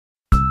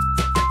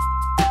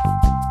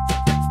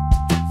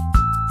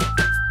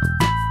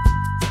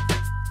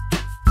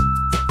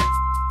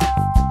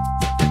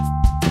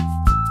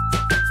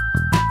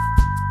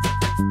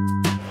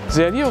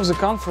The idea of the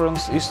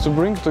conference is to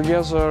bring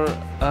together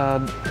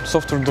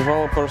software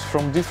developers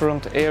from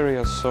different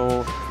areas.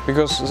 So,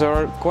 because there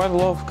are quite a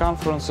lot of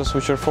conferences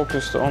which are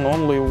focused on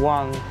only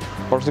one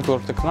particular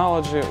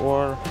technology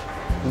or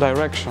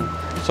direction.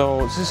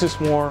 So this is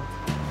more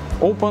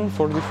open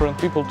for different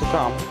people to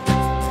come.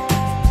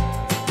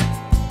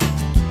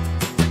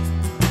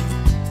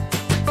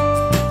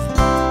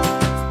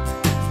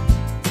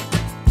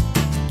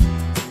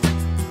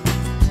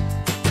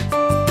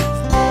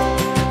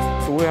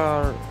 We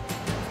are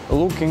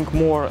looking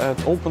more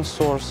at open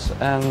source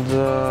and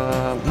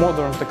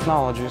modern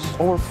technologies.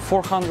 Over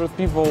 400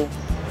 people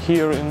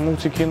here in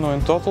Multikino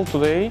in total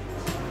today.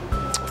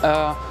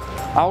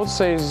 I would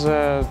say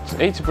that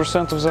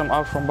 80% of them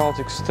are from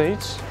Baltic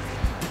states,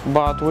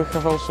 but we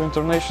have also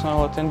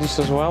international attendees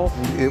as well.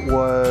 It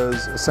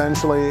was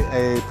essentially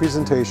a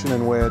presentation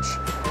in which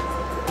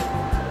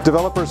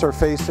developers are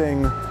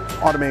facing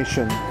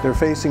automation. They're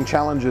facing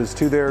challenges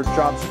to their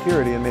job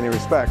security in many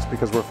respects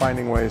because we're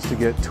finding ways to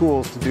get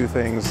tools to do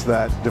things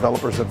that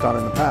developers have done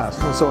in the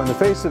past. And so in the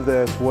face of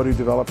this, what do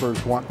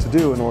developers want to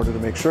do in order to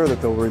make sure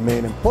that they'll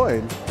remain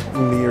employed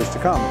in the years to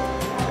come?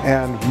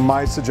 And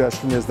my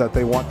suggestion is that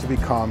they want to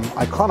become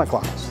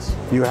iconoclasts.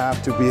 You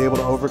have to be able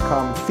to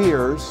overcome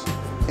fears,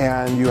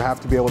 and you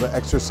have to be able to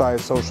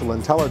exercise social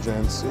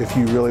intelligence if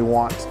you really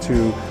want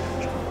to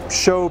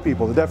show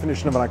people. The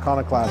definition of an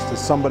iconoclast is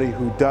somebody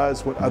who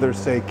does what others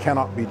say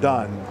cannot be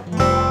done.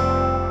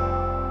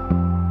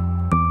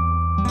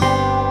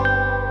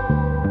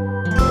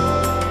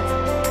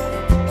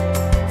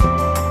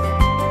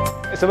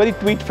 It's a very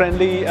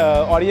tweet-friendly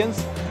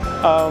audience.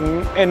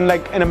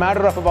 In a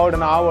matter of about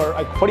an hour,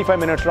 45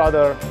 minutes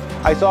rather,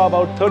 I saw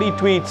about 30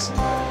 tweets.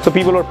 So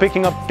people were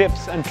picking up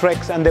tips and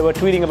tricks and they were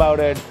tweeting about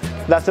it.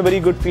 That's a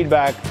very good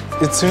feedback.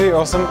 It's really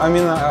awesome. I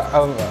mean,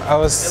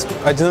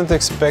 I didn't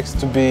expect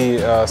to be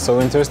so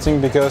interesting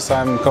because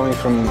I'm coming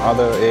from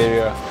other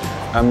area.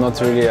 I'm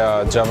not really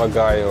a Java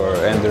guy or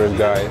Android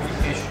guy.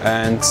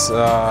 And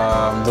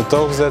the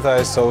talks that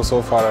I saw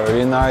so far are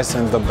really nice,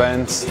 and the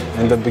band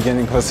in the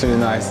beginning was really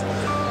nice.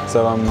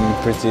 So I'm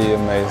pretty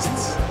amazed.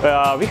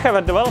 We have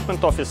a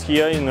development office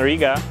here in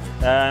Riga,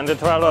 and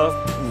it's rather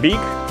big.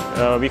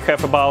 We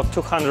have about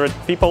 200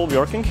 people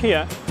working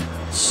here.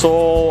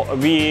 So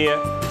we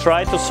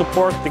try to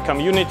support the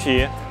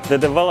community, the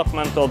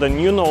development of the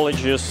new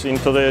knowledges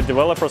into the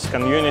developers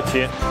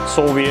community.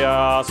 So we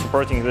are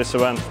supporting this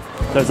event.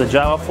 There's a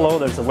Java flow,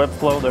 there's a web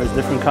flow, there's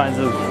different kinds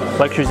of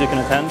lectures you can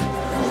attend.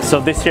 So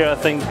this year I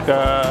think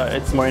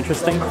it's more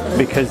interesting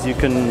because you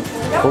can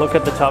look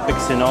at the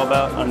topics you know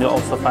about and you'll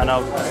also find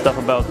out stuff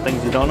about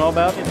things you don't know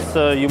about.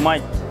 You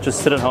might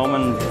just sit at home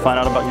and find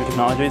out about new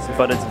technologies,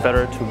 but it's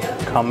better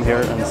to come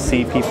here and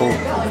see people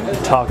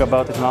talk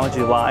about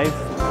technology live.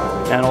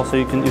 And also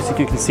you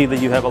can see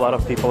that you have a lot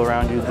of people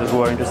around you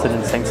who are interested in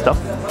the same stuff,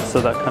 so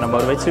that kind of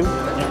motivates you,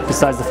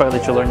 besides the fact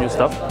that you learn new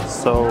stuff.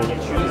 So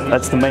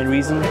that's the main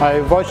reason.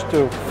 I watched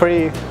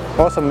 3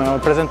 awesome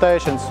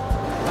presentations.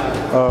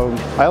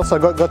 I also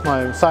got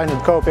my signed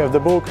copy of the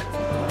book,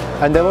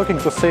 and they're looking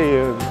to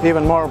see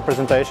even more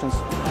presentations.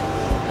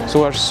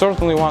 So we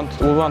certainly want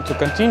to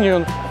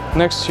continue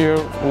next year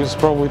with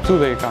probably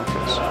 2-day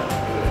conference.